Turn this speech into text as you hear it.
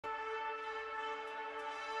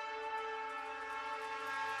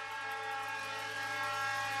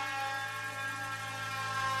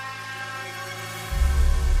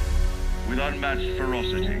With unmatched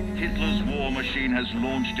ferocity, Hitler's war machine has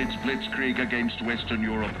launched its blitzkrieg against Western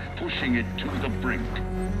Europe, pushing it to the brink.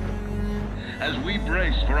 As we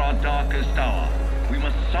brace for our darkest hour, we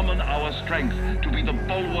must summon our strength to be the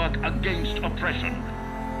bulwark against oppression.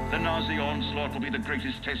 The Nazi onslaught will be the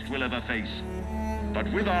greatest test we'll ever face. But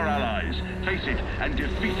with our allies, face it and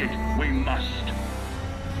defeat it we must.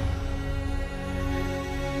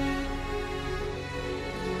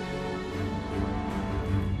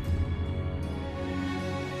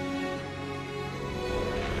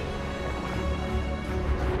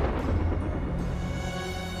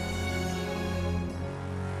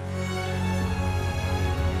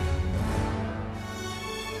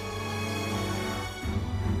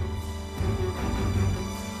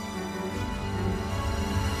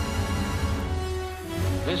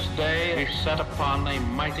 This day is set upon a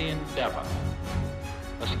mighty endeavor,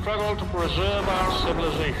 a struggle to preserve our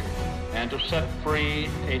civilization and to set free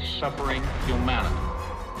a suffering humanity.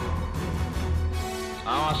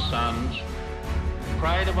 Our sons,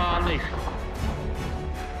 pride of our nation,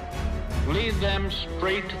 lead them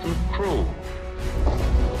straight and true.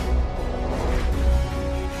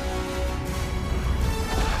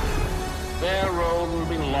 Their road will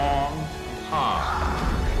be long and hard.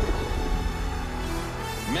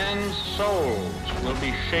 Men's souls will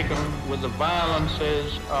be shaken with the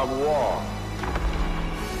violences of war.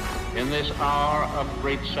 In this hour of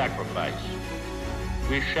great sacrifice,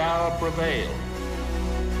 we shall prevail.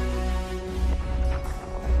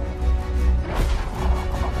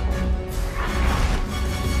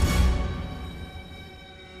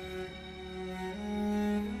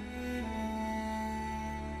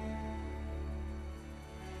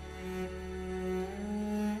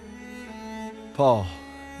 Paul,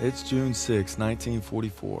 it's June 6,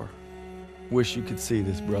 1944. Wish you could see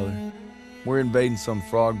this, brother. We're invading some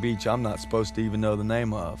frog beach I'm not supposed to even know the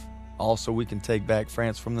name of. Also, we can take back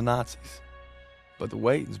France from the Nazis. But the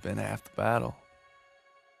waiting's been half the battle.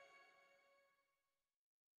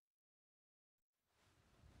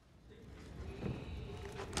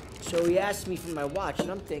 So he asked me for my watch, and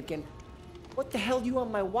I'm thinking, what the hell do you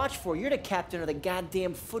want my watch for? You're the captain of the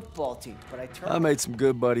goddamn football team. But I made some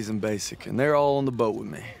good buddies in basic, and they're all on the boat with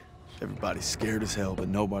me. Everybody's scared as hell, but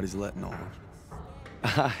nobody's letting on.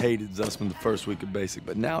 I hated Zussman the first week of basic,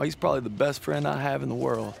 but now he's probably the best friend I have in the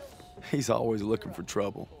world. He's always looking for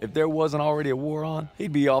trouble. If there wasn't already a war on,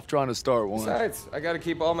 he'd be off trying to start one. Besides, I gotta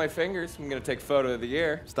keep all my fingers. I'm gonna take photo of the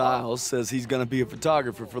year. Stiles says he's gonna be a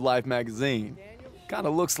photographer for Life magazine. Kinda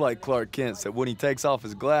looks like Clark Kent said when he takes off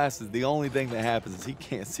his glasses, the only thing that happens is he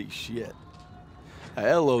can't see shit.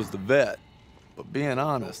 Aiello's the vet, but being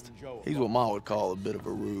honest, he's what Ma would call a bit of a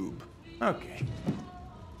rube. Okay,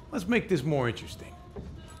 let's make this more interesting.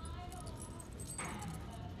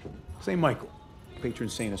 St. Michael, patron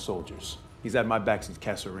saint of soldiers. He's had my back since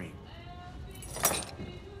Kasserine.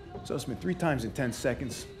 Zussman 3 times in 10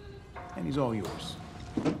 seconds, and he's all yours.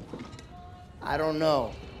 I don't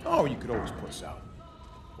know. Oh, you could always puss out.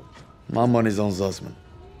 My money's on Zussman.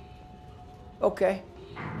 Okay,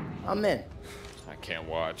 I'm in. I can't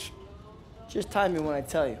watch. Just time me when I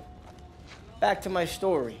tell you. Back to my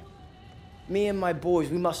story. Me and my boys,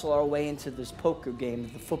 we muscle our way into this poker game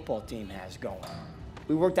that the football team has going.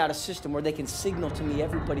 We worked out a system where they can signal to me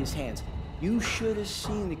everybody's hands. You should have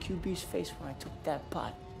seen the QB's face when I took that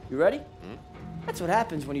pot. You ready? Mm-hmm. That's what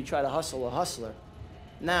happens when you try to hustle a hustler.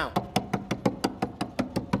 Now,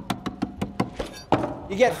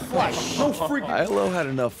 you get flushed. No freaking... Aiello had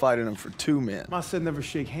enough fight in him for 2 men. Ma said never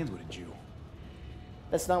shake hands with a Jew.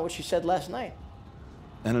 That's not what she said last night.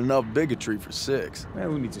 And enough bigotry for 6. Man,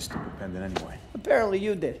 who needs a stupid pendant anyway? Apparently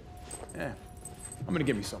you did. Yeah, I'm gonna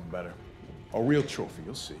get me something better. A real trophy,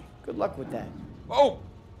 you'll see. Good luck with that. Oh!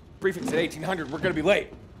 Briefing's at 1800. We're gonna be late.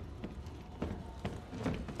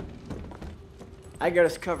 I got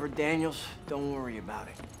us covered, Daniels. Don't worry about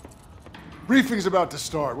it. Briefing's about to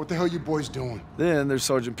start. What the hell you boys doing? Then there's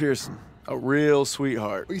Sergeant Pierson, a real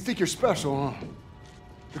sweetheart. Well, you think you're special, huh?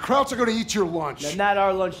 The Krauts are gonna eat your lunch. Now, not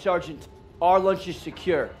our lunch, Sergeant. Our lunch is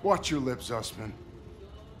secure. Watch your lips, Zussman.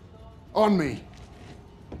 On me.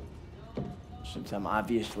 Since I'm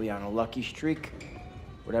obviously on a lucky streak,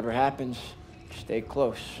 whatever happens, stay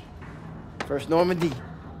close. First Normandy,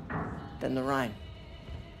 then the Rhine.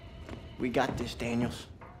 We got this, Daniels.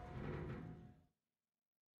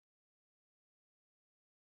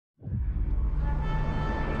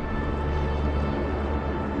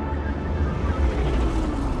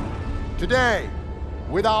 Today,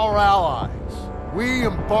 with our allies, we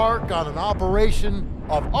embark on an operation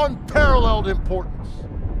of unparalleled importance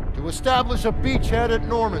to establish a beachhead at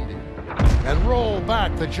Normandy. and roll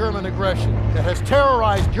back the German aggression that has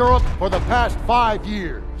terrorized Europe for the past 5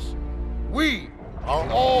 years. We are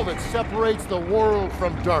all that separates the world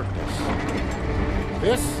from darkness.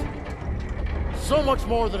 This, so much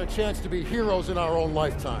more than a chance to be heroes in our own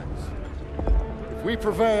lifetimes. If we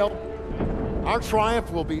prevail, our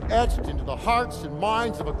triumph will be etched into the hearts and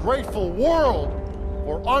minds of a grateful world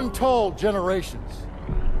for untold generations.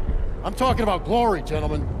 I'm talking about glory,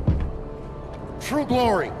 gentlemen. True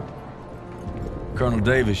glory. Colonel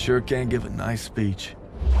Davis sure can give a nice speech.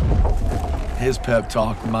 His pep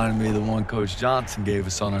talk reminded me of the one Coach Johnson gave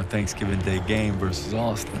us on our Thanksgiving Day game versus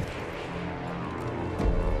Austin.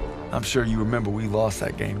 I'm sure you remember we lost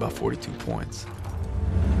that game by 42 points.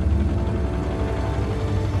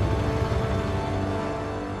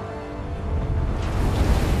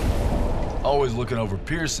 Always looking over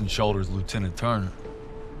Pierson's shoulders, Lieutenant Turner.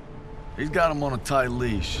 He's got him on a tight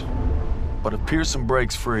leash. But if Pierson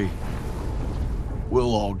breaks free,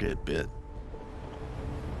 we'll all get bit.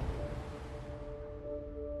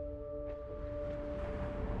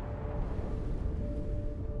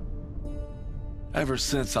 Ever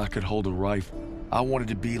since I could hold a rifle, I wanted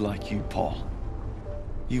to be like you, Paul.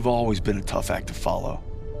 You've always been a tough act to follow.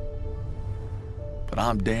 But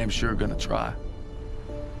I'm damn sure gonna try.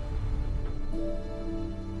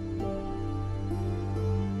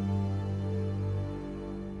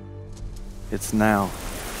 It's now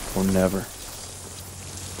or never.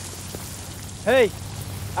 Hey,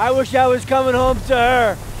 I wish I was coming home to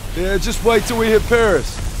her. Yeah, just wait till we hit Paris.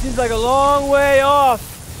 Seems like a long way off.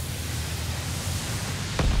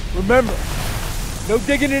 Remember, no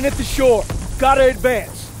digging in at the shore. Gotta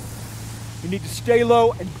advance. You need to stay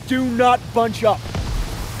low and do not bunch up.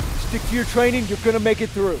 Stick to your training, you're gonna make it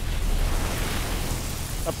through.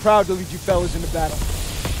 I'm proud to lead you fellas into battle.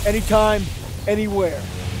 Anytime, anywhere.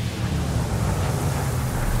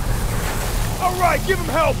 All right, give him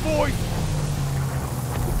hell, boys!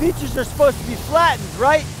 The beaches are supposed to be flattened,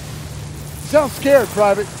 right? Sound scared,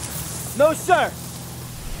 Private. No, sir.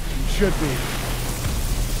 You should be.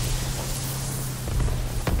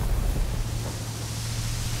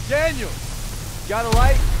 Daniel, got a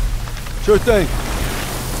light? Sure thing.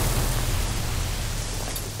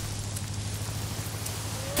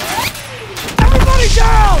 Everybody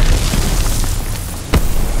down!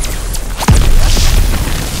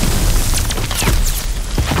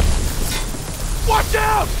 Watch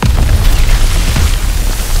out!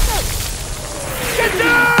 Get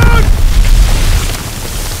down!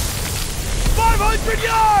 500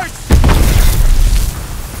 yards!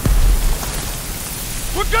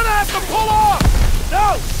 We're gonna have to pull off!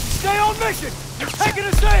 No! Stay on mission! You're taking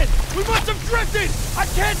us in! We must have drifted! I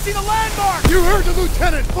can't see the landmark! You heard the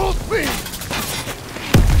lieutenant! Full speed!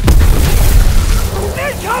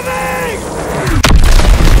 Incoming!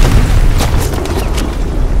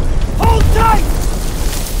 Hold tight!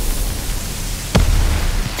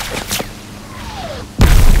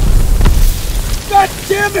 God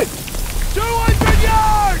damn it! 200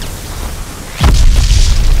 yards!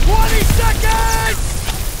 20 seconds!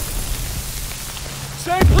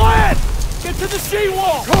 Same plan! Get to the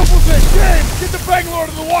seawall! Corporals and James, get the Bangalore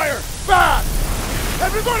to the wire! Fast!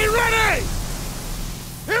 Everybody ready!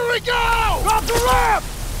 Here we go! Drop the ramp!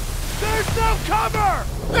 There's no cover!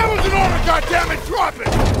 That was an order, goddammit! Drop it!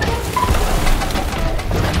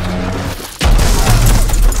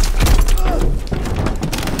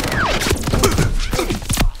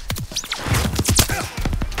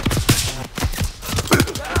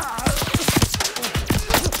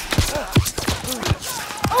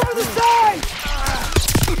 Over the side!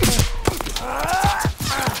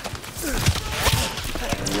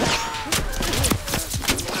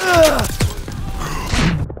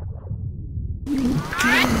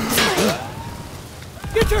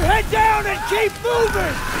 Get your head down and keep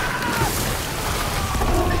moving!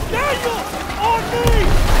 Daniel! On me!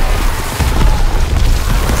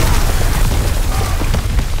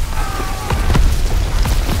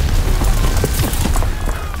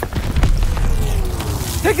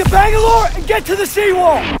 Take the Bangalore and get to the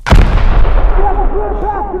seawall! We have a clear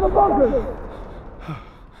path to the bunker!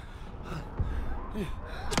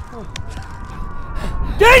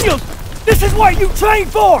 Daniels! This is what you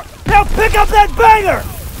trained for! Now pick up that banger!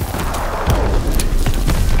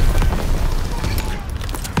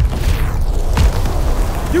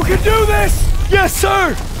 You can do this! Yes,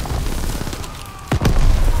 sir!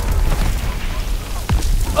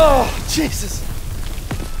 Oh, Jesus!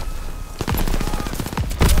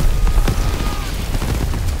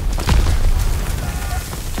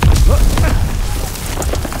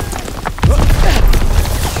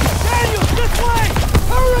 Daniels, this way!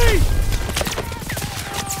 Hurry!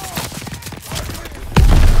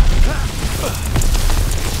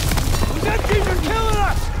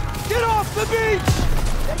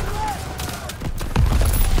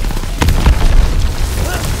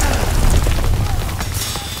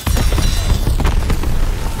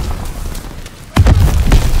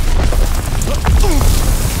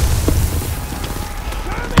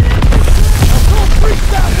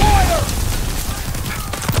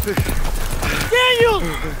 Daniels!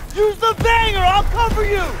 Use the banger! I'll cover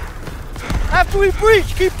you! After we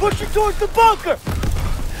breach, keep pushing towards the bunker!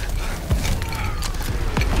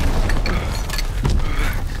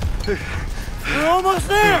 We're almost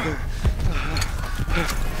there!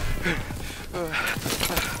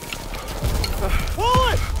 Pull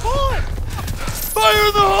it! Pull it! Fire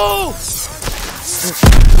in the hole!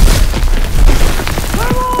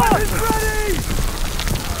 Come on! It's ready!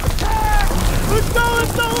 Attack! Let's go!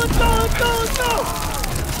 Let's go! Let's go! Let's go! Let's go!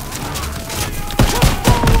 Come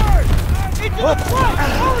forward! Into the front!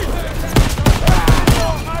 Hurry!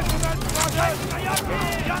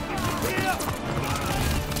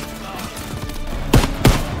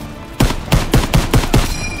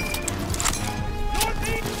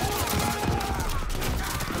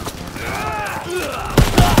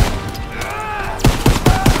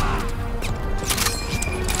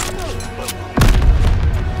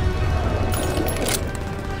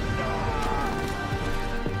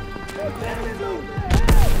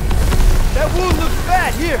 That wound looks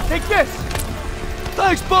bad. Here, take this.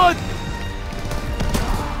 Thanks, bud.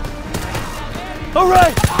 All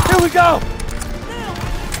right, here we go.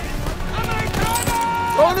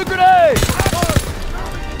 Throw the grenade.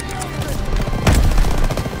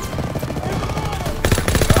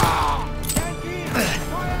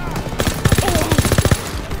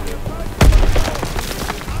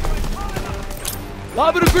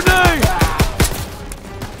 Lob it a grenade.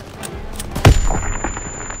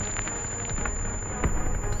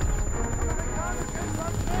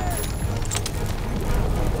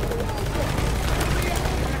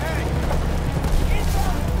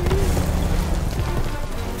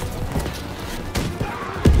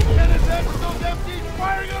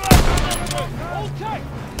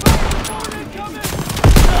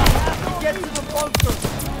 Get to the bunker!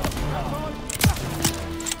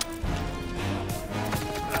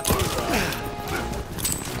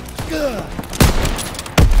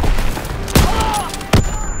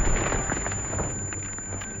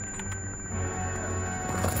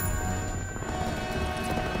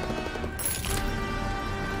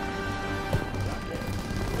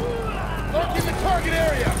 Lock in the target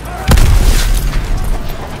area!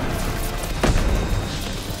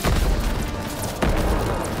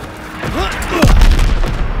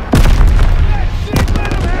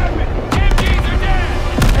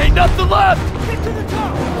 Ain't nothing left! Get to the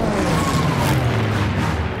top!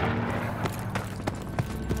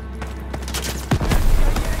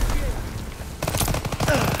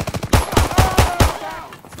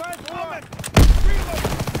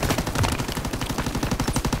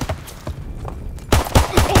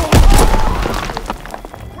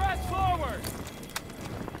 Press forward!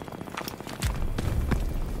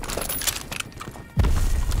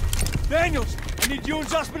 Daniels, I need you and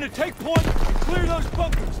Zussman to take point and clear those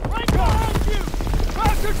bunkers. Right behind you!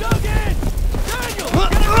 Traps are dug in! Daniels,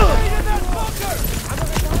 get a grenade in that bunker!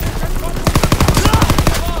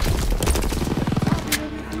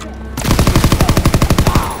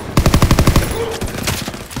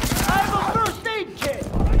 I have a first aid kit!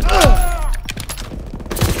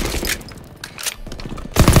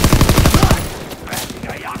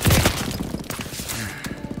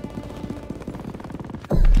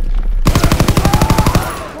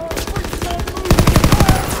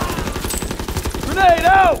 Grenade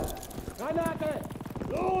out!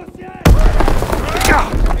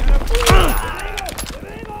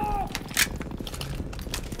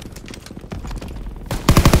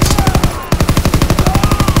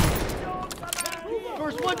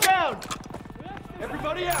 First one down!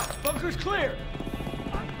 Everybody out! Bunker's clear!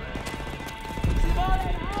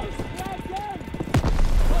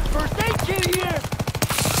 First aid kit here!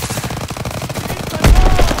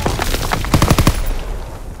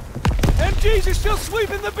 MGs are still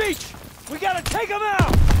sweeping the beach! We gotta take them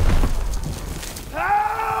out!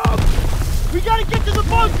 Help! We gotta get to the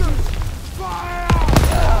bunkers! Fire!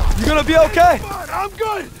 You gonna be okay? I'm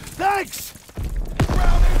good! Thanks!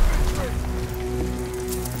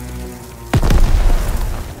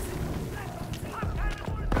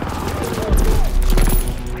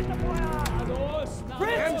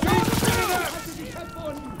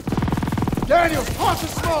 Daniels, toss the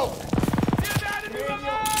smoke!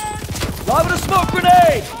 Lob it a smoke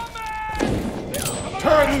grenade!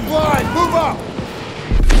 Turret and blind, move up!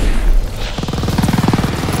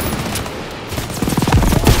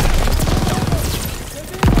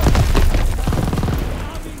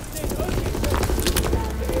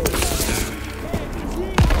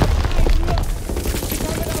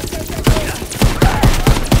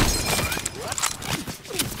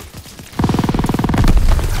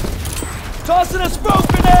 Tossing a smoke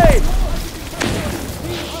grenade!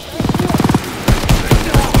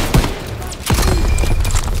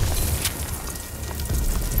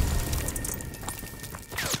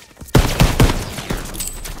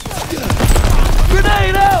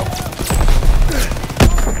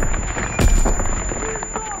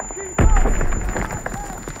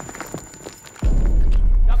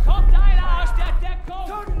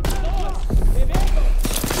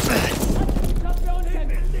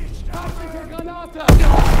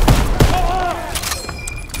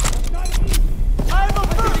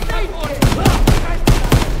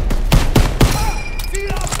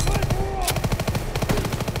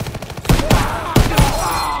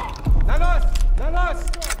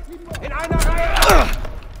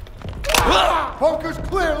 Poker's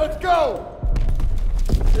clear, let's go!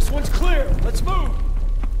 This one's clear. Let's move.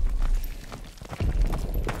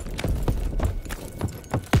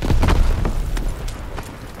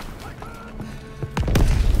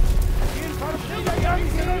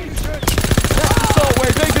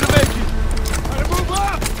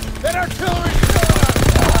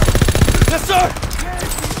 Yes, sir!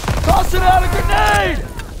 Toss it out a grenade!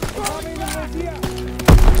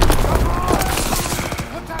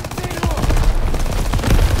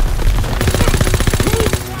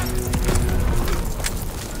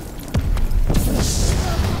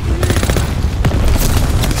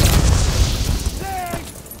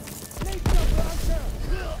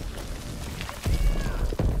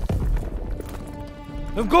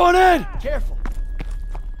 I'm going in! Careful.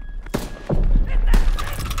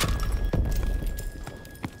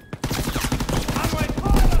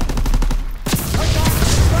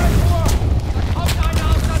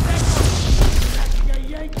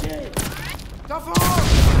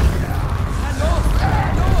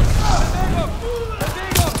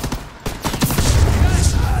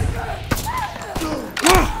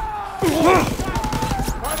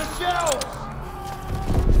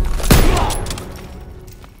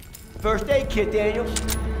 First aid kit, Daniels.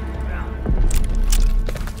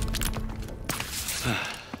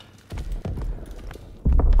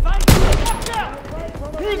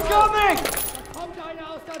 He's coming!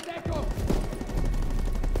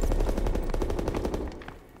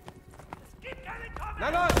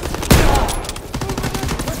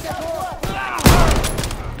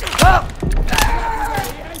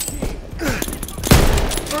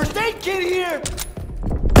 First aid kit here!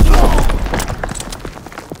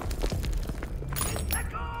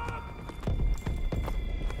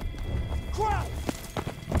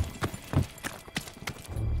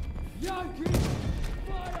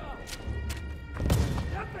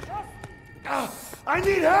 I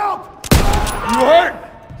need help! You hurt?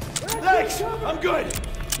 Thanks, I'm good.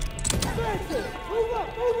 Move up!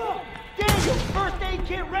 Daniel, first aid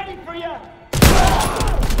kit ready for you!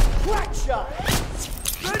 Crack shot!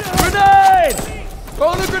 Grenade!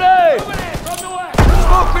 Throw the grenade! From the west!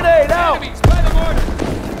 Smoke grenade, out! Enemies by the mortar!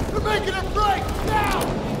 They're making a break! Now!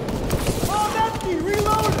 Oh, empty!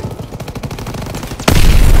 Reloading!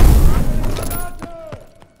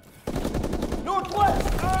 Northwest!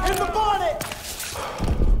 In the bonnet!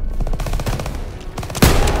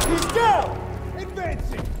 He's down!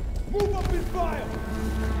 Advancing! Move up and fire!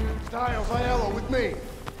 Stiles, Aiello, with me.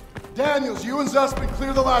 Daniels, you and Zussman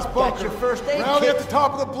clear the last bunker. That's your first aid Rally kit. at the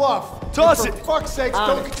top of the bluff. Toss And it. for fuck's sakes, On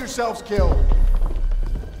don't it. get yourselves killed.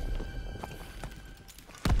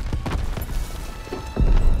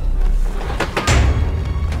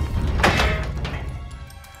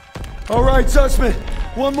 All right, Zussman.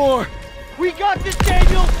 One more. We got this,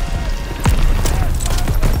 Daniel!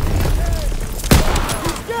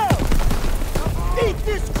 He's down! Eat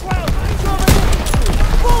this crowd! German infantry!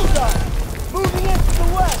 Bullseye! Moving in to the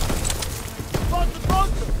west!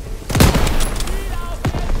 Bunker!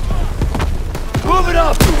 Move it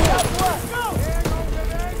up! Southwest!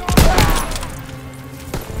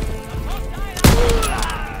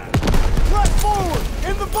 Press forward!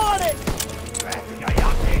 In the bonnet!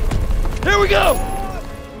 Here we go!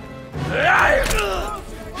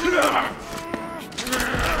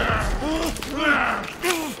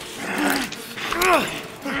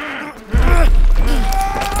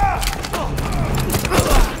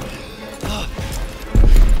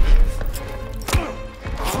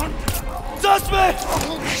 Suspect!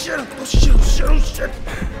 Oh shit!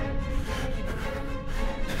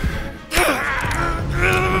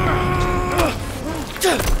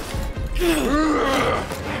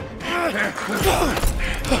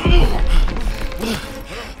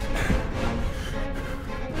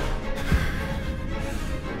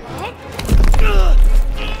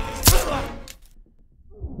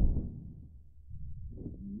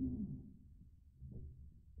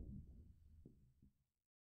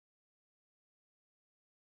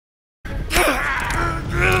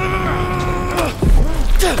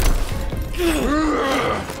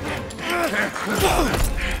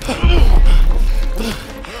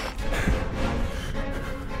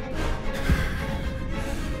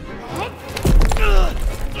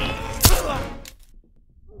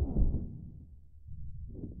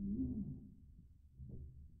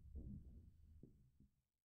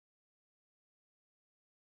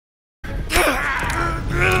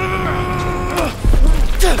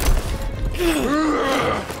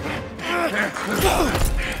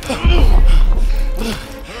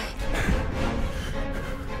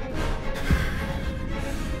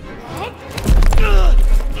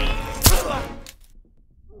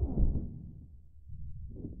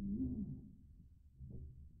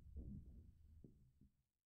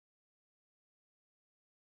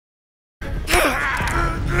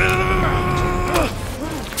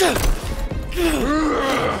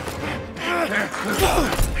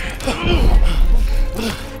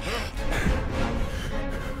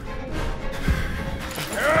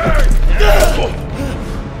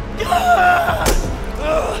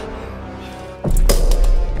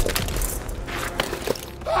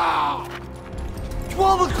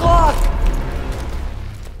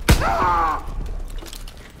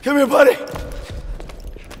 Come here, buddy.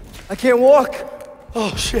 I can't walk.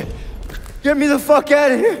 Oh, shit. Get me the fuck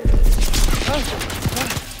out of here.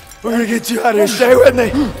 We're gonna get you out of here. Stay with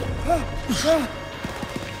me.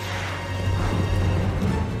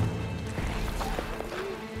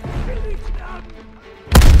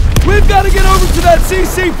 We've got to get over to that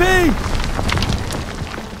CCP.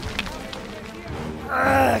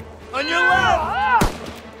 On your left.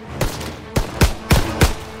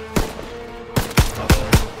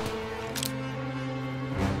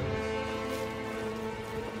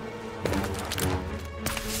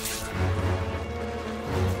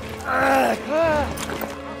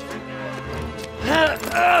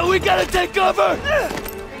 We gotta take cover!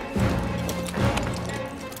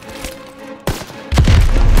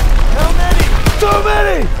 How many? Too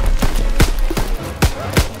many!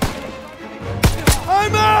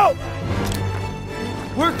 I'm out!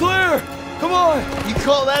 We're clear! Come on! You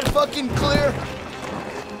call that fucking clear?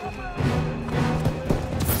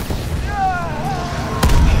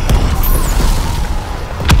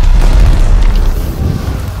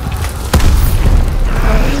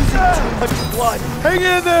 Blood. Hang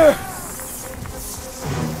in there!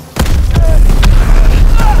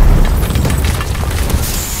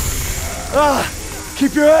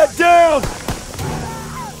 Keep your head down!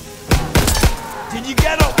 Did you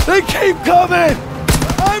get him? They keep coming!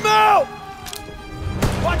 I'm out!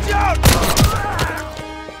 Watch out!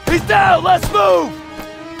 He's down! Let's move!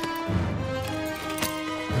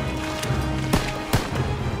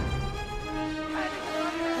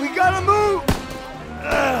 We gotta move!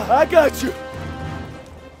 I got you!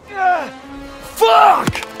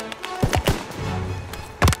 Fuck!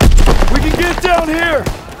 We can get down here!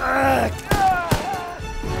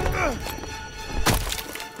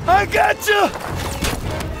 I got you!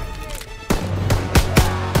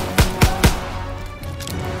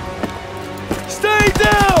 Stay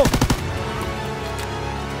down!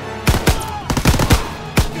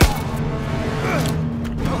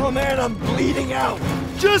 Oh man, I'm bleeding out!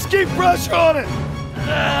 Just keep pressure on it!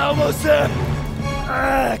 Almost there!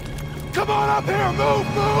 Come on up here! Move!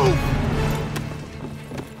 Move!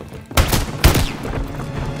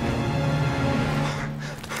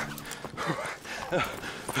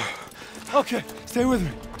 Okay, stay with me.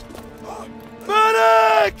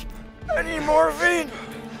 Medic! I need morphine!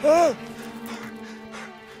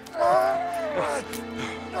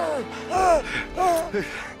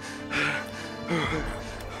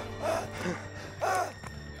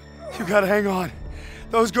 You gotta hang on.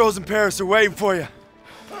 Those girls in Paris are waiting for you.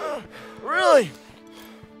 Really?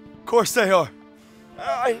 Of course they are.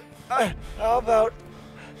 How about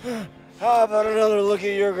another look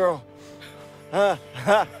at your girl?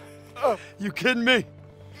 You kidding me?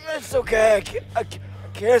 It's okay. I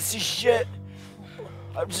can't see shit.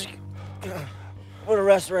 I'm just put a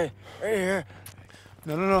rest right here.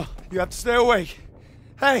 No. You have to stay awake.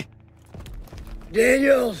 Hey!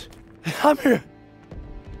 Daniels! I'm here.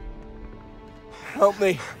 Help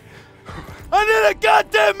me. I need a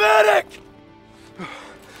goddamn medic!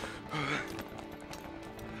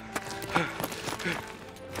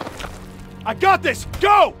 I got this!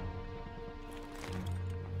 Go!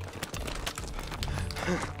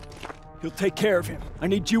 He'll take care of him. I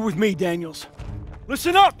need you with me, Daniels.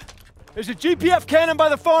 Listen up! There's a GPF cannon by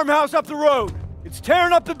the farmhouse up the road. It's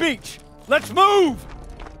tearing up the beach. Let's move!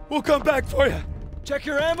 We'll come back for you. Check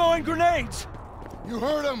your ammo and grenades. You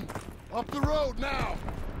heard him. Up the road now.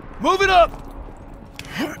 Move it up!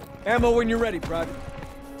 Ammo when you're ready, Private.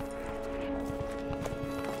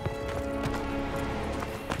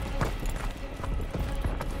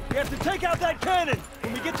 We have to take out that cannon.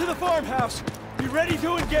 When we get to the farmhouse, be ready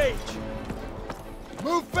to engage.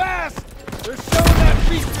 Move fast! They're showing that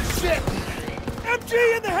piece of shit!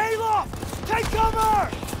 MG in the hayloft! Take cover!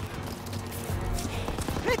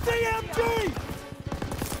 Hit the MG!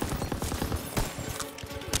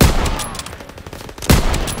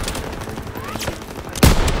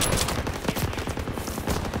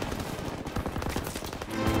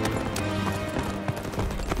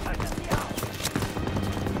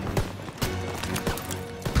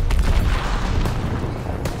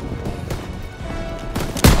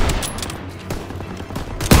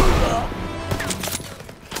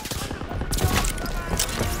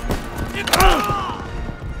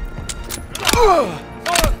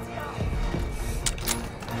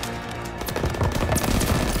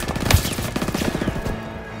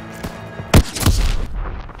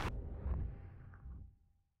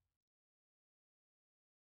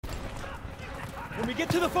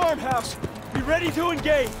 to the farmhouse. Be ready to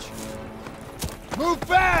engage. Move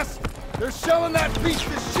fast! They're shelling that piece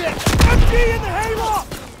of shit! MG in the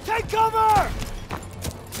hayloft! Take cover!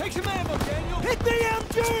 Take some ammo, Daniel! Hit the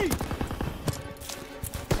MG!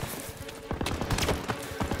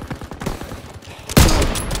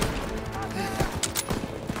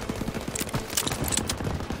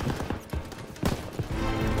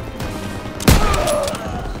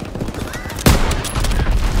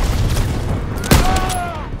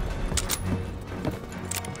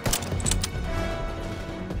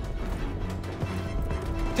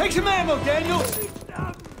 Take some ammo, Daniel!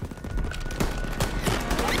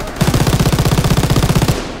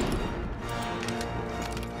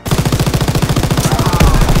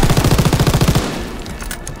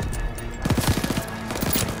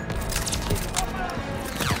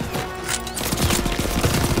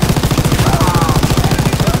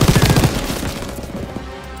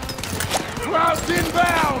 Crowd's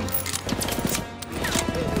inbound!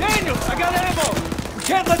 Daniel, I got ammo! We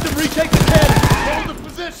can't let them retake the cannon! Hold the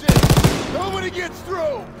position! Nobody gets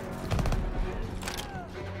through!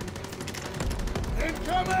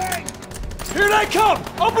 Incoming! Here they come!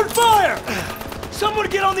 Open fire! Someone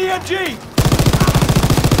get on the MG!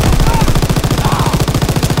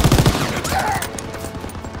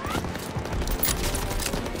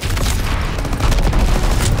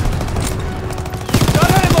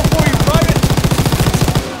 Got ammo for you, Private!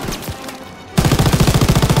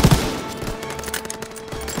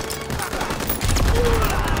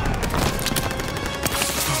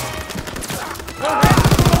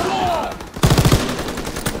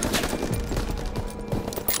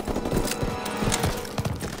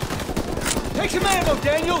 Take some ammo,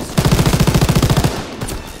 Daniels!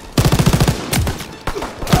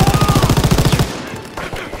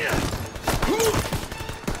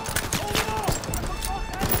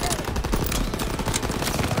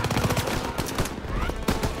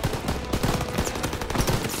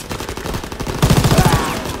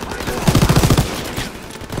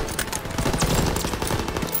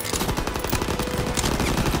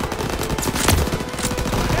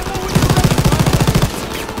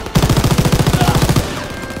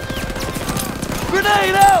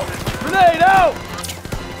 Grenade out! Grenade out!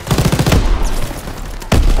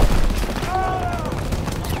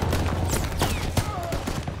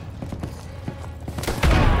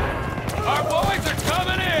 Our boys are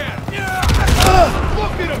coming in!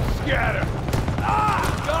 Look at them scatter!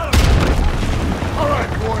 Got him! All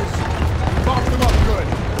right, boys. Bumped them up good.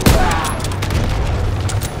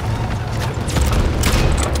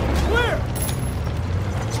 Clear!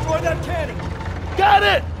 Destroy that cannon! Got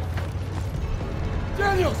it!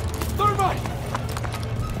 Daniels! Thermite!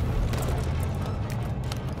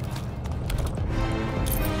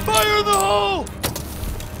 Fire in the hole!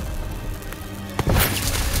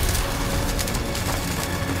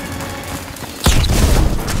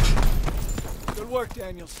 Good work,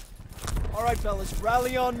 Daniels. All right, fellas,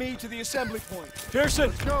 rally on me to the assembly point.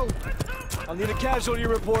 Pierson! Go! I'll need a casualty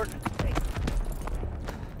report.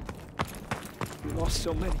 We lost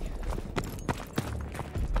so many.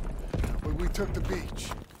 When we took the beach.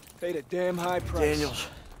 Paid a damn high price. Daniels.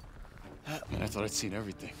 Man, I thought I'd seen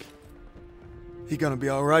everything. He gonna be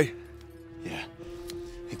all right? Yeah,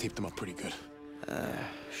 he taped them up pretty good.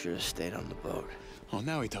 Should have stayed on the boat. Oh,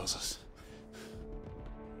 now he tells us.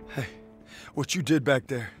 Hey, what you did back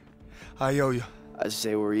there, I owe you. I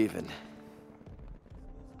say we're even.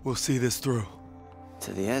 We'll see this through.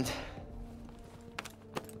 To the end?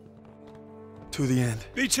 To the end.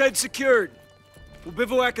 Beachhead secured. We'll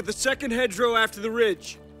bivouac at the second hedgerow after the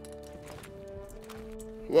ridge.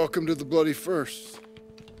 Welcome to the bloody first.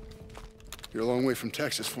 You're a long way from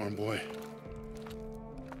Texas, farm boy.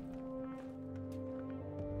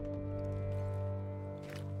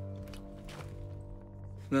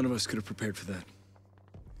 None of us could have prepared for that.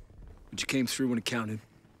 But you came through when it counted.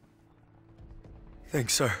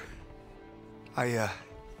 Thanks, sir.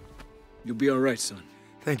 You'll be all right, son.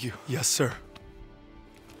 Thank you. Yes, sir.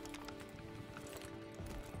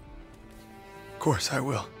 Of course I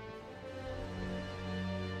will.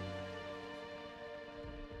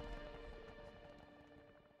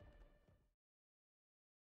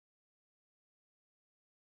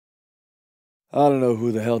 I don't know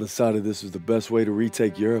who the hell decided this was the best way to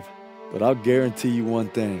retake Europe, but I'll guarantee you one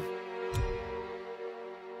thing.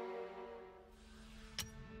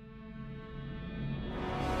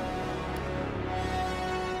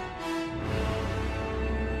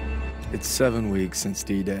 It's 7 weeks since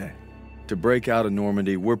D-Day. To break out of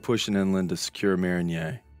Normandy, we're pushing inland to secure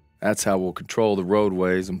Marigny. That's how we'll control the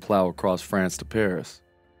roadways and plow across France to Paris.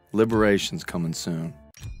 Liberation's coming soon.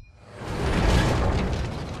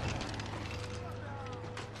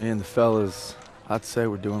 Me and the fellas, I'd say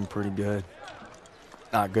we're doing pretty good.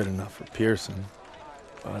 Not good enough for Pierson,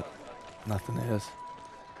 but nothing is.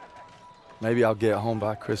 Maybe I'll get home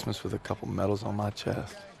by Christmas with a couple medals on my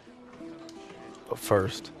chest. But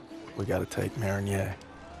first, we gotta take Marigny.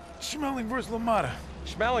 Schmeling versus LaMotta.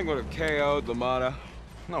 Schmeling would have KO'd LaMotta.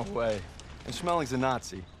 No way. And Schmeling's a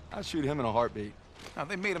Nazi. I'd shoot him in a heartbeat. Now,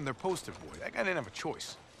 they made him their poster boy. That guy didn't have a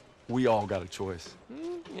choice. We all got a choice.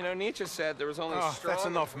 You know, Nietzsche said there was only strong... That's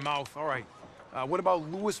enough mouth. All right. What about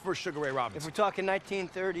Lewis versus Sugar Ray If Robinson? we're talking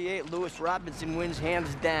 1938, Lewis Robinson wins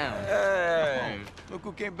hands down. Hey! Look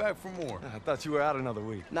who came back for more. I thought you were out another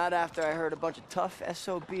week. Not after I heard a bunch of tough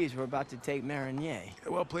SOBs were about to take Marigny. Yeah,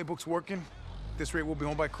 well, playbook's working. At this rate, we'll be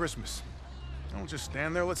home by Christmas. Don't just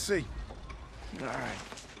stand there. Let's see. All right.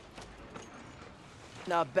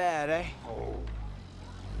 Not bad, eh? Oh.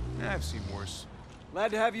 Yeah, I've seen worse.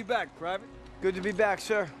 Glad to have you back, Private. Good to be back,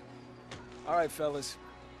 sir. All right, fellas.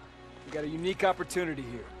 We got a unique opportunity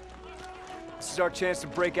here. This is our chance to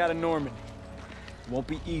break out of Normandy. It won't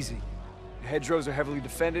be easy. The hedgerows are heavily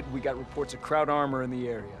defended. We got reports of Kraut armor in the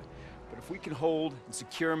area. But if we can hold and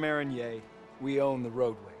secure Marigny, we own the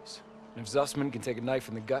roadways. And if Zussman can take a knife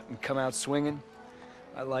in the gut and come out swinging,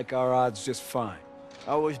 I like our odds just fine.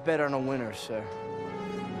 I always bet on a winner, sir.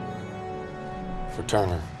 For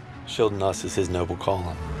Turner, shielding us is his noble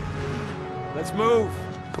calling. Let's move.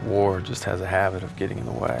 The war just has a habit of getting in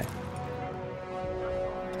the way.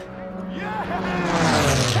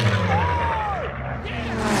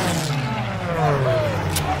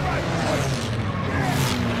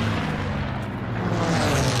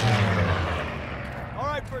 All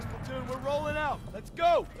right, first platoon, we're rolling out. Let's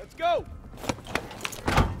go. Let's go.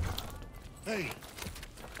 Hey.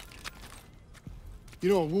 You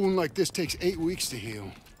know, a wound like this takes 8 weeks to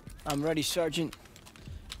heal. I'm ready, Sergeant.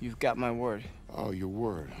 You've got my word. Oh, your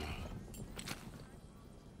word, huh?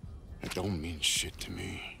 That don't mean shit to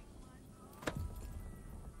me.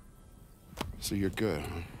 So you're good,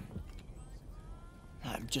 huh?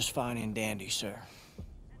 I'm just fine and dandy, sir.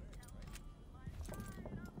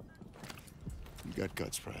 You got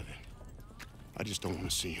guts, Private. I just don't want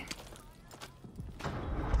to see them.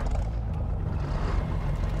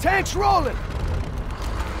 Tanks rolling.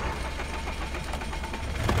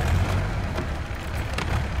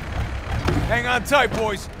 Hang on tight,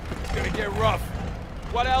 boys. It's gonna get rough.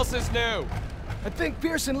 What else is new? I think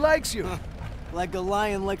Pierson likes you. Like a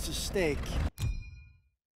lion likes a steak.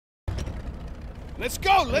 Let's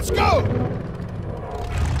go! Let's go!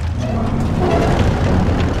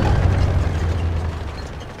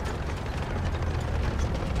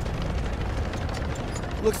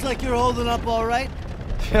 Looks like you're holding up all right.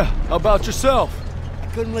 Yeah, how about yourself? I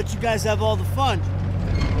couldn't let you guys have all the fun.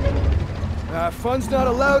 Fun's not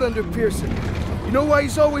allowed under Pierson. You know why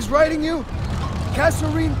he's always writing you?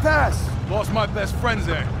 Kasserine Pass. Lost my best friends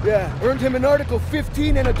there. Yeah, earned him an Article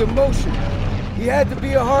 15 and a demotion. He had to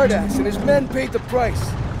be a hard-ass, and his men paid the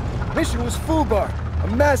price. Mission was Fubar, a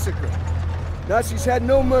massacre. Nazis had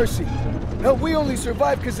no mercy. Hell, we only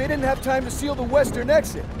survived because they didn't have time to seal the western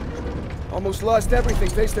exit. Almost lost everything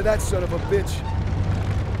thanks to that son of a bitch.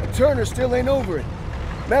 And Turner still ain't over it.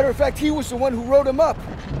 Matter of fact, he was the one who wrote him up.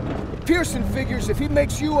 Pierson figures if he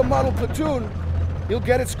makes you a model platoon, he'll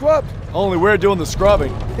get it scrubbed. Only we're doing the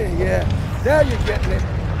scrubbing. Yeah, now you're getting it.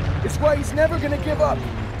 It's why he's never gonna give up.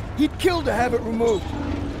 He'd kill to have it removed.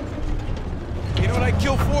 You know what I'd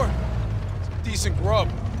kill for? Some decent grub.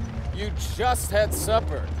 You just had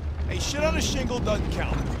supper. Hey, shit on a shingle doesn't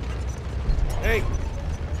count. Hey,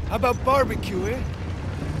 how about barbecue, eh?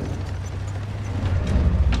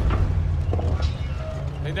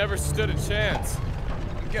 They never stood a chance.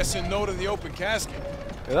 I'm guessing no to the open casket.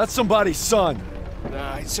 Yeah, that's somebody's son.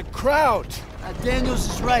 Nah, it's a crowd. Daniels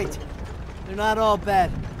is right. They're not all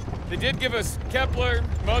bad. They did give us Kepler,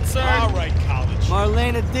 Mozart. All right, college.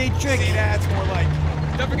 Marlena Dietrich. See, that's more like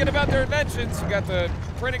it. Don't forget about their inventions. We got the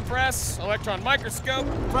printing press, electron microscope.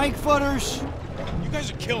 Frankfurters. You guys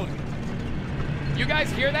are killing me. You guys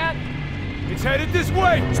hear that? It's headed this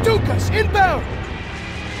way. Stukas, inbound.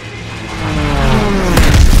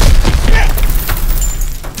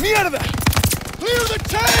 Me out of there! Clear the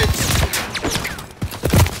tanks!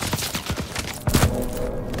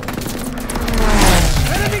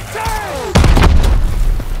 Enemy tank!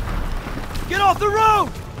 Get off the road!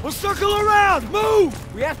 We'll circle around! Move!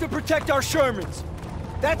 We have to protect our Shermans.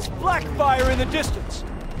 That's black fire in the distance.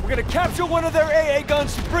 We're gonna capture one of their AA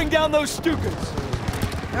guns to bring down those Stukas.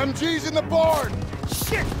 MG's in the barn!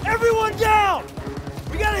 Shit! Everyone down!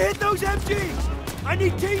 We gotta hit those MGs! I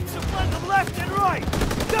need teams to flank them left and right!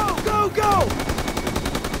 Go, go, go!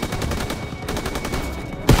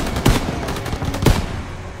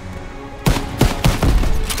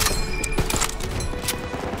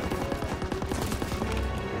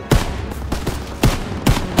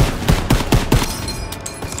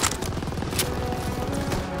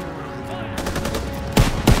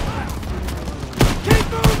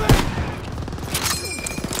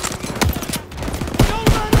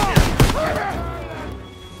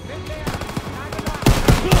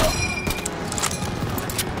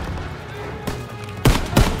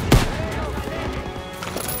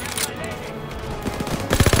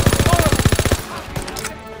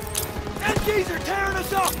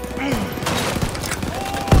 Heads up!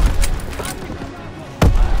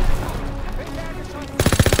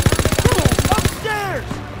 Upstairs!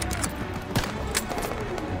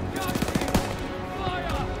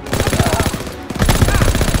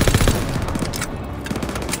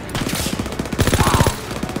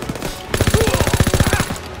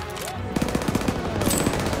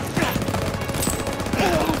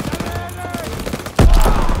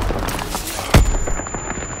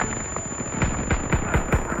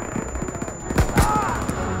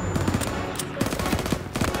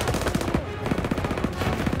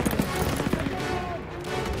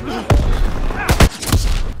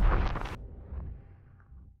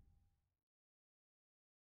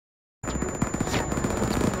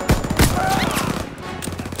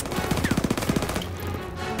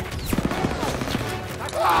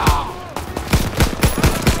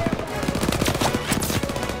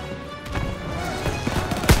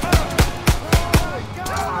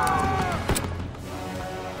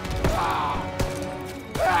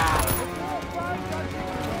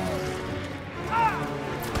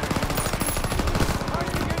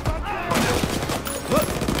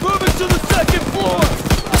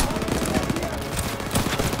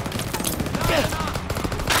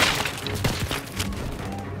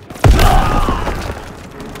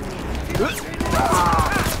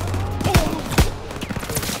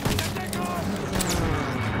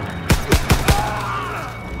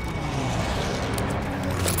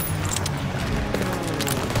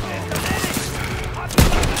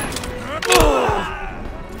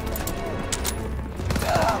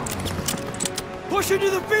 Push into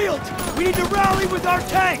the field! We need to rally with our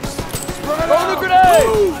tanks! Throw the grenade!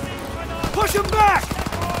 Move! Push them back!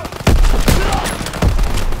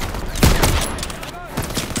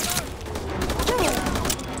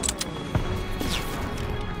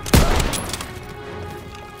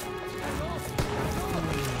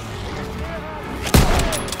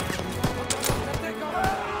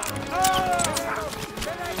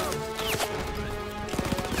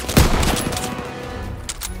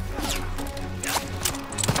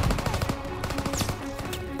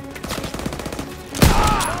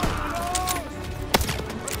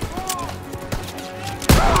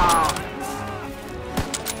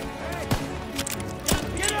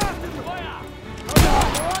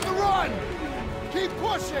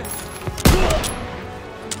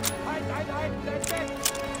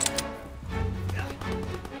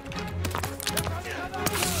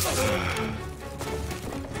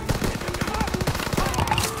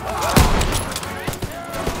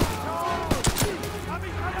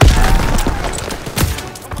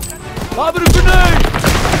 Lob it a grenade!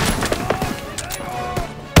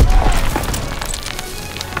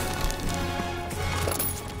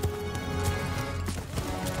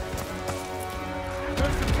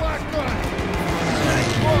 There's the black gun!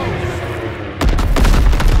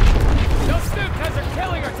 Those Stukas are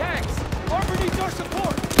killing our tanks! Armor needs our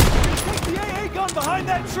support! We're gonna take the AA gun behind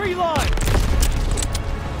that tree line!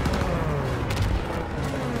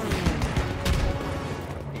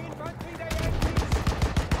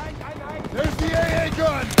 There's the AA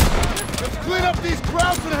gun! Let's clean up these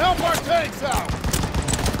crowds and help our tanks out!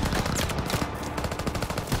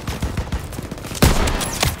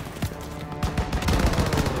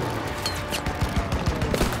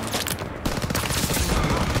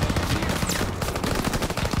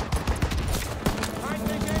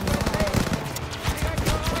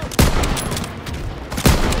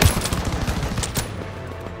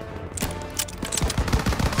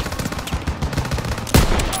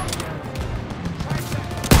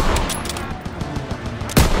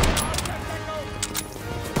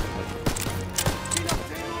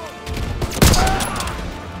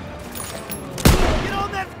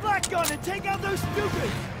 And take out those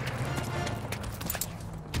Stukas!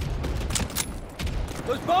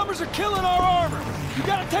 Those bombers are killing our armor! You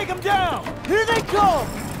gotta take them down! Here they come!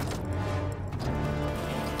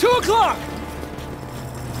 2 o'clock!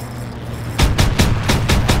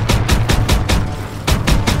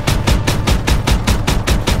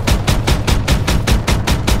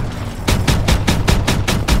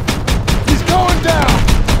 He's going down!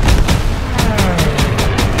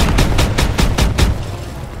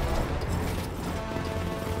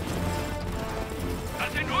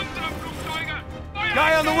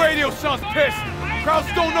 Guy on the radio sounds pissed. Crowds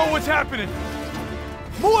don't know what's happening.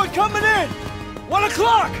 More coming in! 1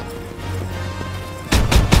 o'clock!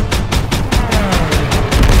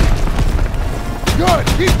 Good!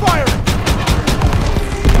 Keep firing!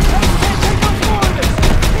 Can't take much more of this!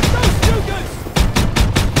 Get those Stukas!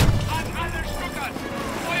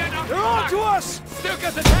 They're on to us!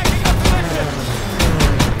 Stukas attacking our position!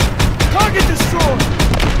 Target destroyed!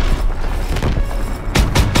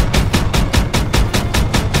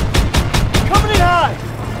 Coming in high!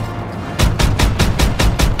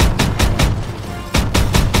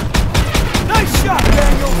 Nice shot,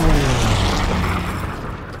 Daniel!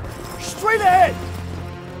 Straight ahead!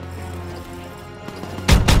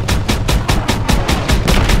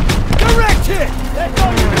 Direct hit! That's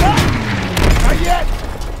all you got? Not yet!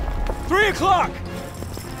 3 o'clock!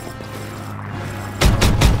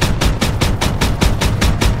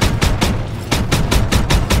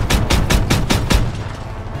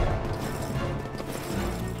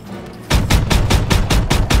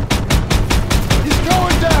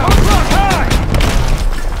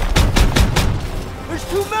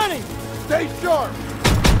 Stay sharp!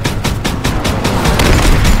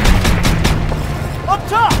 Up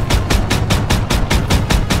top!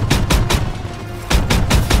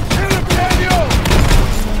 Hit him, Daniel!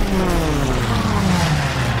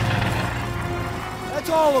 That's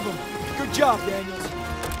all of them. Good job, Daniels.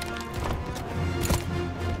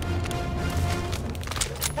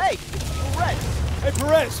 Hey, Perez! Hey,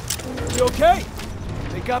 Perez. You okay?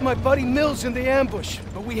 They got my buddy Mills in the ambush,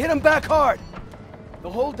 but we hit him back hard. The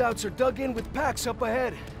holdouts are dug in with packs up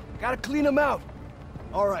ahead. Gotta clean them out.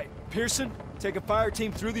 All right, Pierson, take a fire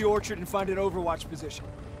team through the orchard and find an overwatch position.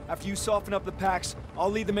 After you soften up the packs, I'll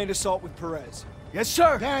lead the main assault with Perez. Yes,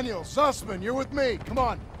 sir! Daniel, Zussman, you're with me. Come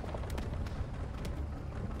on.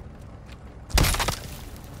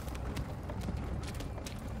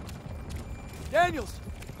 Daniels,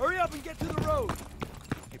 hurry up and get to the road.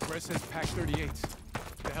 Hey, Perez says Pack 38s.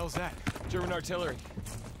 What the hell's that? German artillery.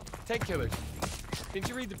 Tank killers. Didn't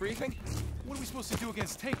you read the briefing? What are we supposed to do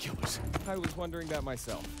against tank killers? I was wondering that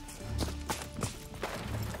myself.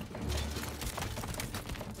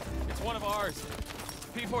 It's one of ours.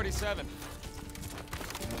 P-47.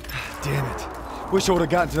 Damn it. Wish I would have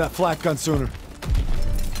gotten to that flak gun sooner.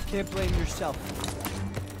 Can't blame yourself.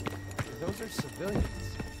 Those are civilians.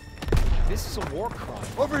 This is a war crime.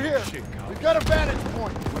 Over here. Shit, Kyle. We've got a vantage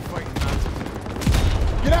point. We're fighting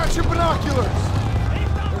Nazis. Get out your binoculars.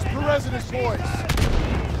 There's Perez and his boys.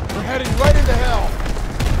 We're heading right into hell.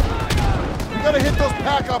 We gotta hit those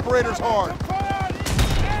pack operators hard.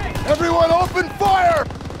 Everyone open fire!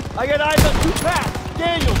 I got eyes on 2 packs.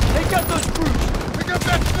 Daniel, take out those crews. Pick up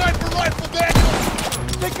that sniper rifle, Daniel!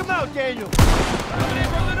 Take them out, Daniel. Coming in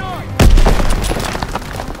from the north.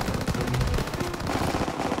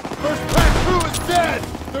 First pack crew is dead!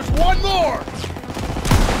 There's one more!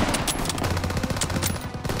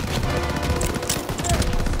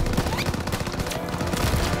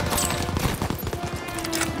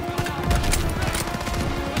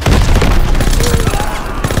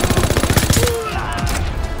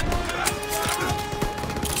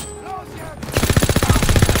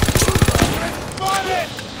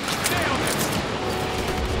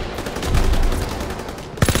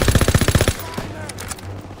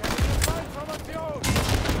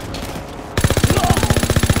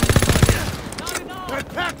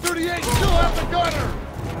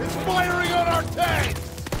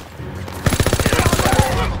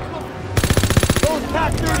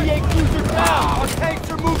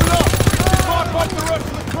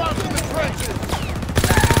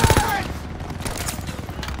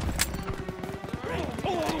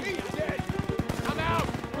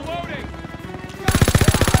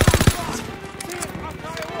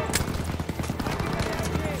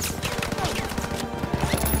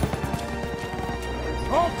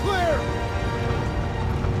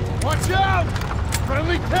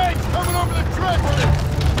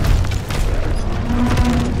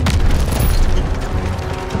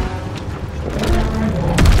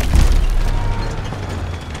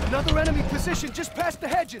 Just past the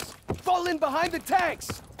hedges. Fall in behind the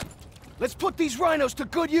tanks. Let's put these rhinos to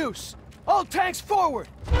good use. All tanks forward.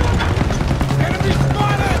 Enemy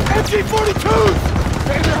spotted! MG-42s!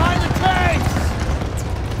 Stay behind the tanks!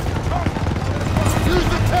 Use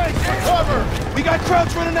the tanks for cover! We got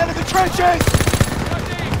crowds running out of the trenches!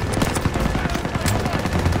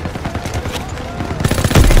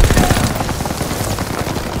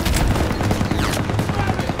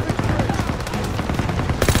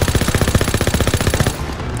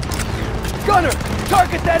 Gunner,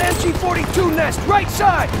 target that MG-42 nest, right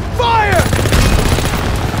side! Fire!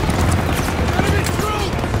 Enemy troops!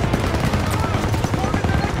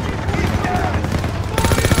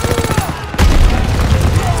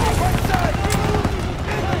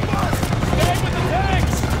 Stay with the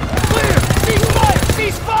tanks! Clear! Cease fire!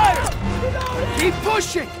 Cease fire! Keep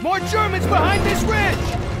pushing! More Germans behind this ridge!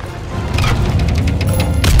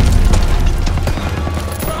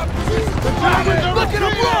 The Germans are Look at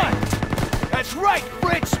them run! That's right,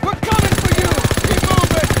 Fritz! We're coming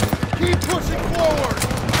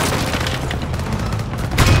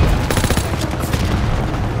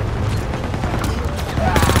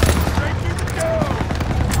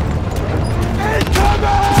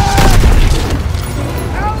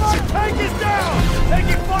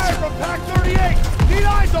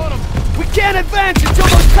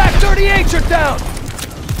P-38s are down!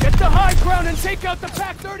 Get the high ground and take out the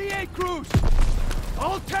Pac-38 crews!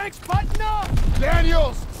 All tanks button up!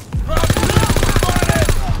 Daniels! Ground spotted!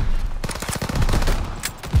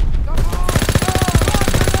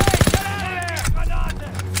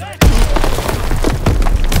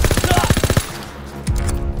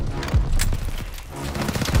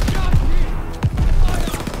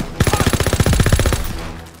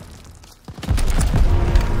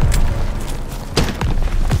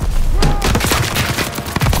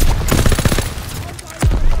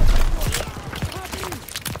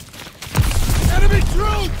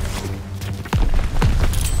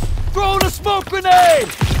 Throwing a smoke grenade!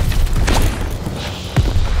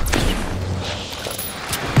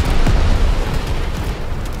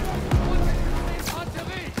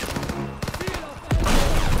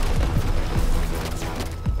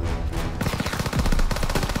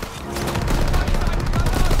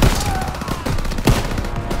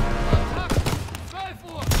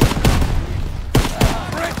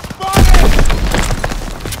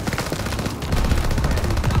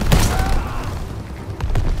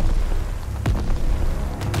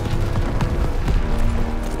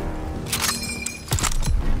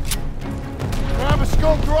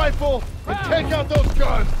 Rifle and take out those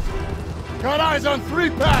guns. Got eyes on 3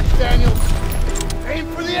 packs, Daniels. Aim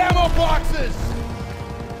for the ammo boxes.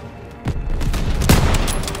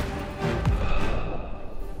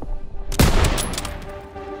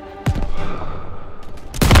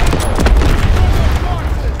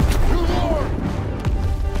 Two more.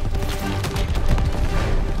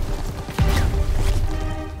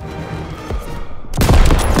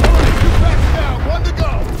 Two packs down. 1 to go.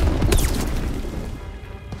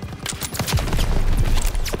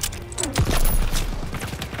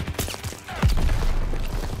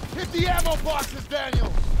 The ammo boxes,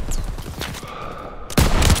 Daniels!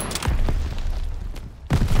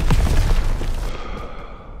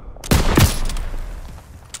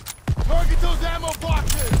 Target those ammo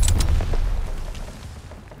boxes!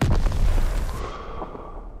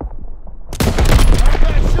 Not a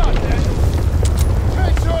bad shot, Daniels!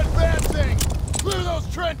 Tanks are advancing! Clear those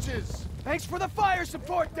trenches! Thanks for the fire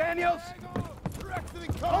support, Daniels!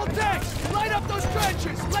 All All tanks, light up those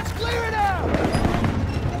trenches! Let's clear it out!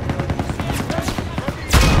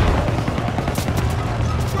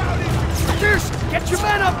 Pierson, get your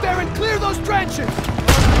men up there and clear those trenches!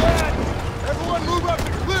 Everyone move up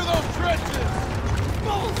and clear those trenches!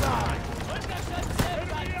 Bullseye!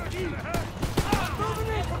 Moving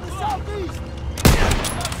in from the southeast!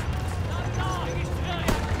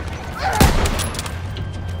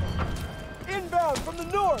 Inbound from the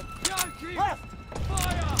north! Left!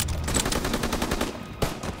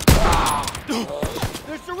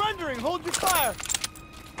 They're surrendering! Hold your fire!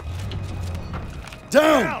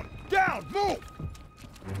 Down! Down! Move!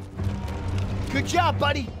 Good job,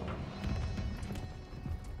 buddy!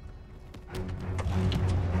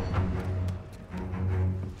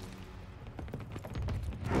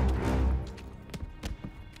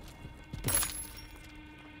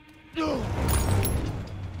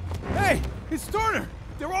 Hey! It's Turner!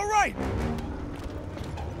 They're all right!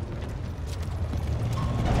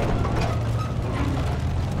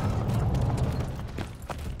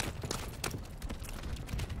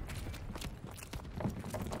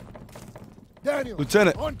 Daniel!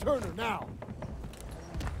 Lieutenant. On Turner, now!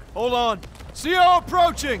 Hold on. CO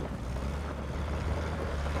approaching!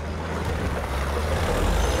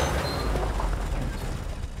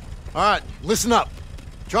 All right, listen up.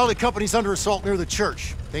 Charlie Company's under assault near the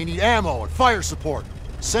church. They need ammo and fire support.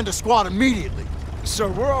 Send a squad immediately. Sir,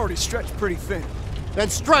 we're already stretched pretty thin. Then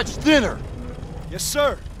stretch thinner. Yes,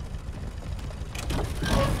 sir.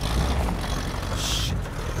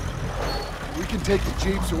 We can take the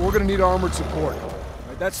jeep, so we're gonna need armored support. All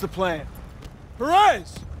right, that's the plan.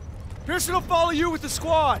 Perez! Pierson will follow you with the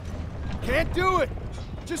squad. Can't do it.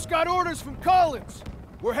 Just got orders from Collins.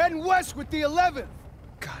 We're heading west with the 11th.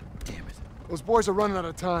 God damn it. Those boys are running out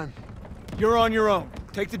of time. You're on your own.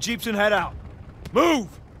 Take the jeeps and head out. Move!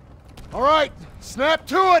 All right, snap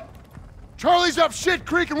to it. Charlie's up Shit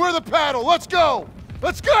Creek and we're the paddle. Let's go!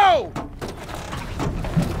 Let's go!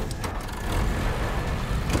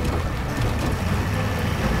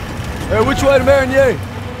 Hey, which way to Marigny?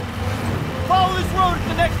 Follow this road at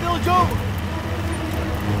the next village over.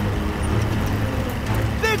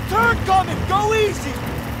 Big turn coming! Go easy!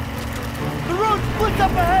 The road splits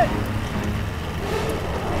up ahead!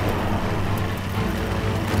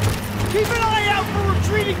 Keep an eye out for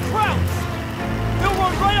retreating Krauts! They'll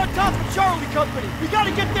run right on top of Charlie Company! We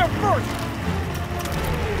gotta get there first!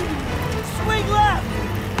 Swing left!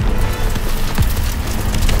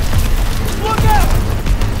 Look out!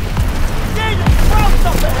 Daniel, Brown's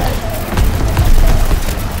up ahead!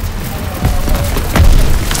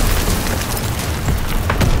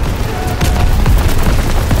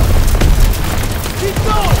 Keep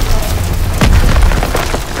going!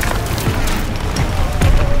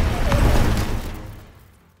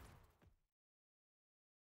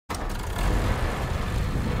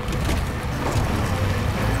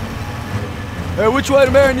 Hey, which way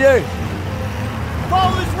to Marigny?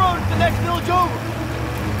 Follow this road at the next village over.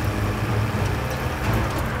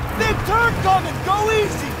 Big turn coming! Go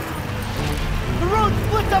easy! The road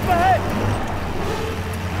splits up ahead!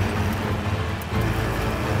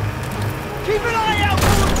 Keep an eye out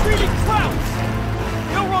for retreating Krauts!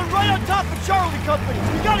 They'll run right on top of Charlie Company.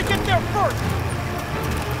 We gotta get there first!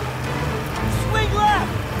 Swing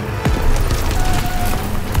left!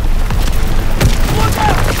 Look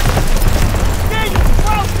out! Daniel,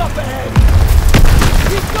 Krauts up ahead!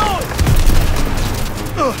 Keep going!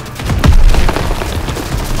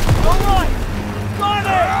 All right! Got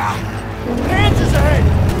it! Panzer's ahead!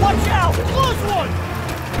 Watch out! Close one!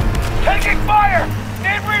 Taking fire!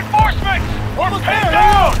 Need reinforcements! Almost there!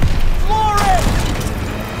 Hang on! Floor it!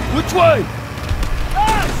 Which way?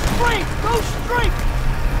 Straight! Go straight!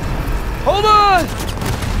 Hold on!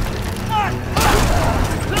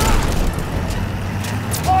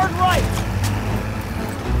 Hard right!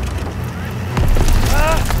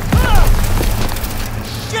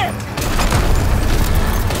 Shit!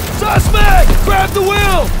 Suspect! Grab the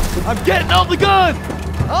wheel! I'm getting on the gun!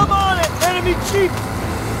 I'm on it! Enemy chief!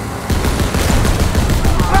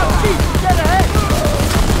 Wow, chief! Get ahead!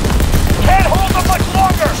 Can't hold them much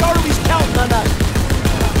longer! Charlie's counting on us!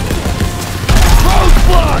 Road's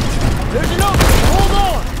blocked! There's an opening! Hold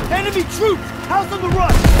on! Enemy troops! House on the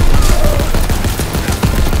run!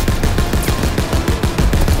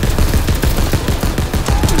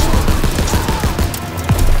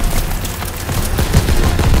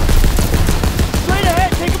 Straight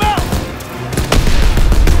ahead! Take him out!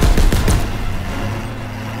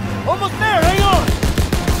 Almost there! Hang on!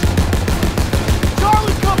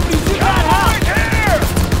 Charlie Company's in that house! Right here!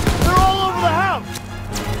 They're all over the house!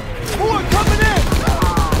 More coming in!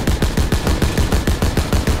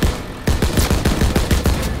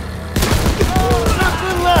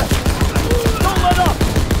 Nothing left! Don't let up!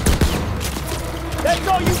 That's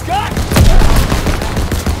all you got?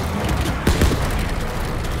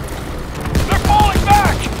 They're falling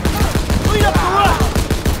back! Clean up the rest!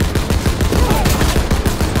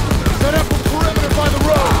 Set up a perimeter by the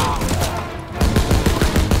road.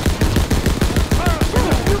 A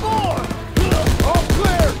few more! All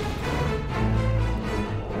clear.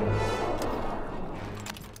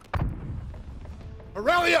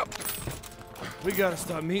 Rally up. We gotta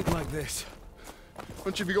stop meeting like this. Why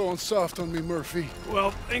don't you be going soft on me, Murphy? Well,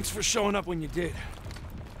 thanks for showing up when you did.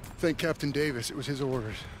 Thank Captain Davis. It was his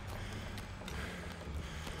orders.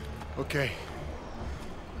 Okay.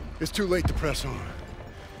 It's too late to press on.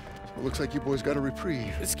 It looks like you boys got a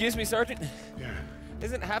reprieve. Excuse me, Sergeant? Yeah.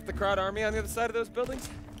 Isn't half the crowd army on the other side of those buildings?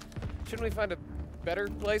 Shouldn't we find a better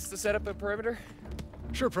place to set up a perimeter?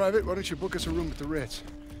 Sure, Private. Why don't you book us a room at the Ritz?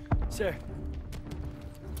 Sir.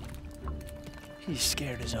 He's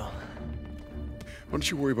scared as all. Why don't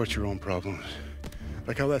you worry about your own problems?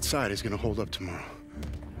 Like how that side is gonna hold up tomorrow.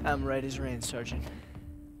 I'm right as rain, Sergeant.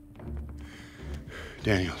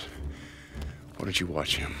 Daniels, why don't you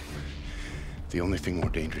watch him? The only thing more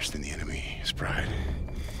dangerous than the enemy is pride.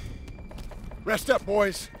 Rest up,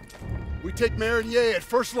 boys. We take Marigny at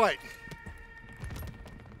first light.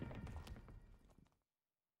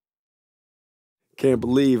 Can't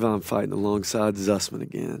believe I'm fighting alongside Zussman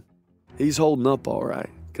again. He's holding up all right,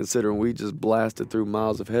 considering we just blasted through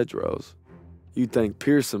miles of hedgerows. You'd think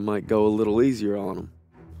Pierson might go a little easier on him.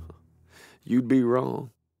 You'd be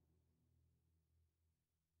wrong.